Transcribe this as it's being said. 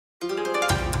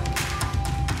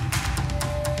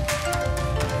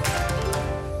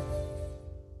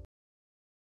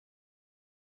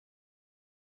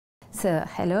So,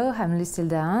 hello, I'm Lucile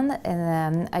Dahan,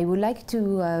 and I would like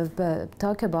to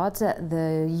talk about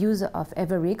the use of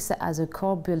EverX as a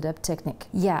core build-up technique.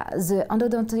 Yeah, the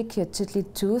endodontic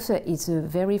treated tooth is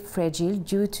very fragile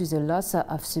due to the loss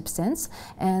of substance,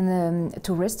 and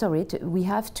to restore it, we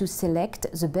have to select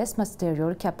the best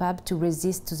material capable to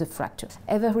resist to the fracture.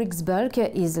 EverX bulk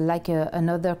is like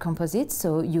another composite,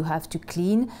 so you have to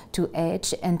clean, to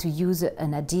etch, and to use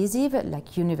an adhesive,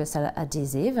 like universal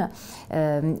adhesive,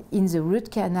 in the root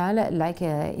canal, like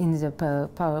in the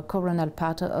coronal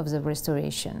part of the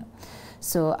restoration.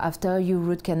 So after your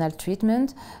root canal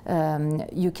treatment,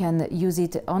 you can use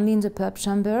it only in the pulp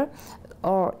chamber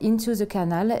or into the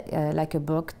canal, like a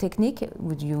block technique.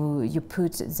 You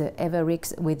put the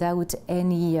EverX without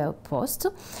any post,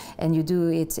 and you do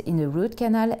it in the root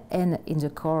canal and in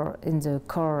the core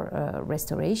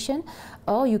restoration,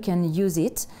 or you can use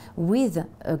it with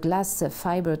a glass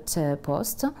fiber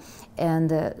post, and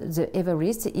the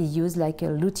EverX is used like a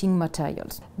luting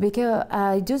materials. Because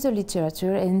I do the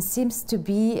literature, and it seems to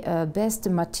be best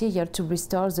material to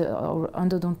restore the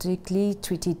endodontically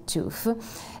treated tooth.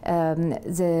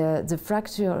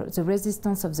 The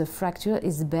resistance of the fracture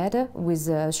is better with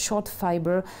a short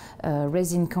fiber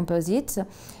resin composite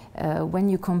when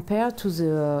you compare to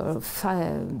the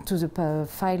file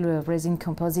resin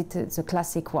composite, the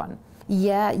classic one.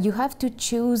 Yeah, you have to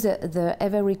choose the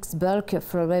EverX bulk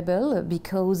flowable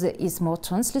because it's more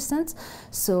translucent,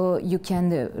 so you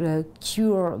can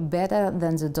cure better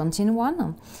than the Dentin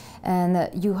one. And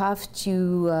you have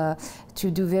to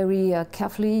do very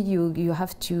carefully. You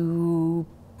have to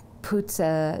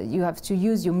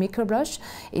use your microbrush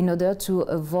in order to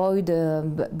avoid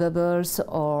bubbles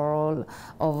or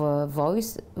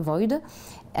void.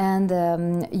 And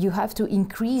you have to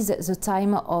increase the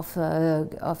time of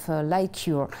light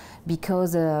cure,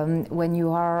 because when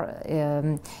you are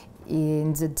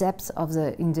in the depth of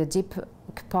the deep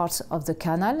part of the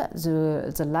canal,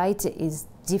 the light is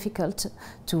difficult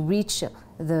to reach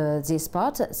this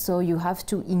part, so you have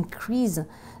to increase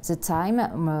the time,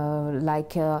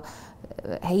 like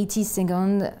 80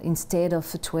 seconds instead of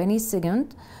 20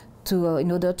 seconds,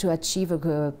 in order to achieve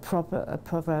a proper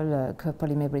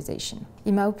polymerisation.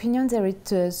 In my opinion, there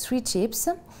are three tips.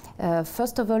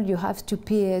 First of all, you have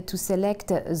to select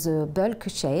the bulk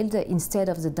shade instead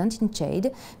of the Dentin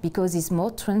shade, because it's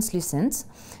more translucent.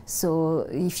 So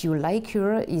if you like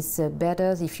your, it's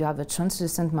better if you have a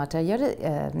translucent material,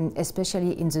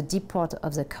 especially in the deep part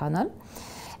of the canal.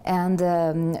 And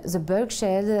the bulk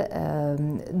shade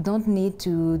don't need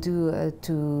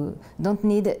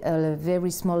a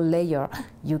very small layer.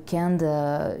 You can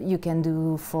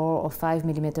do 4 or 5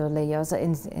 millimeter layers,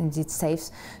 and it's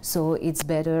safe. So it's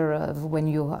better when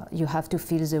you have to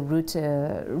fill the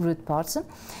root parts.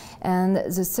 And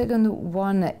the second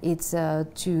one is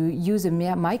to use a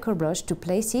microbrush to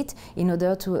place it in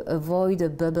order to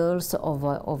avoid bubbles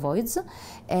or voids.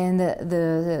 And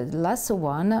the last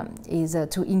one is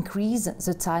to increase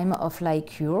the time of light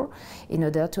cure in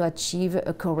order to achieve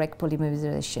a correct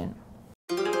polymerization.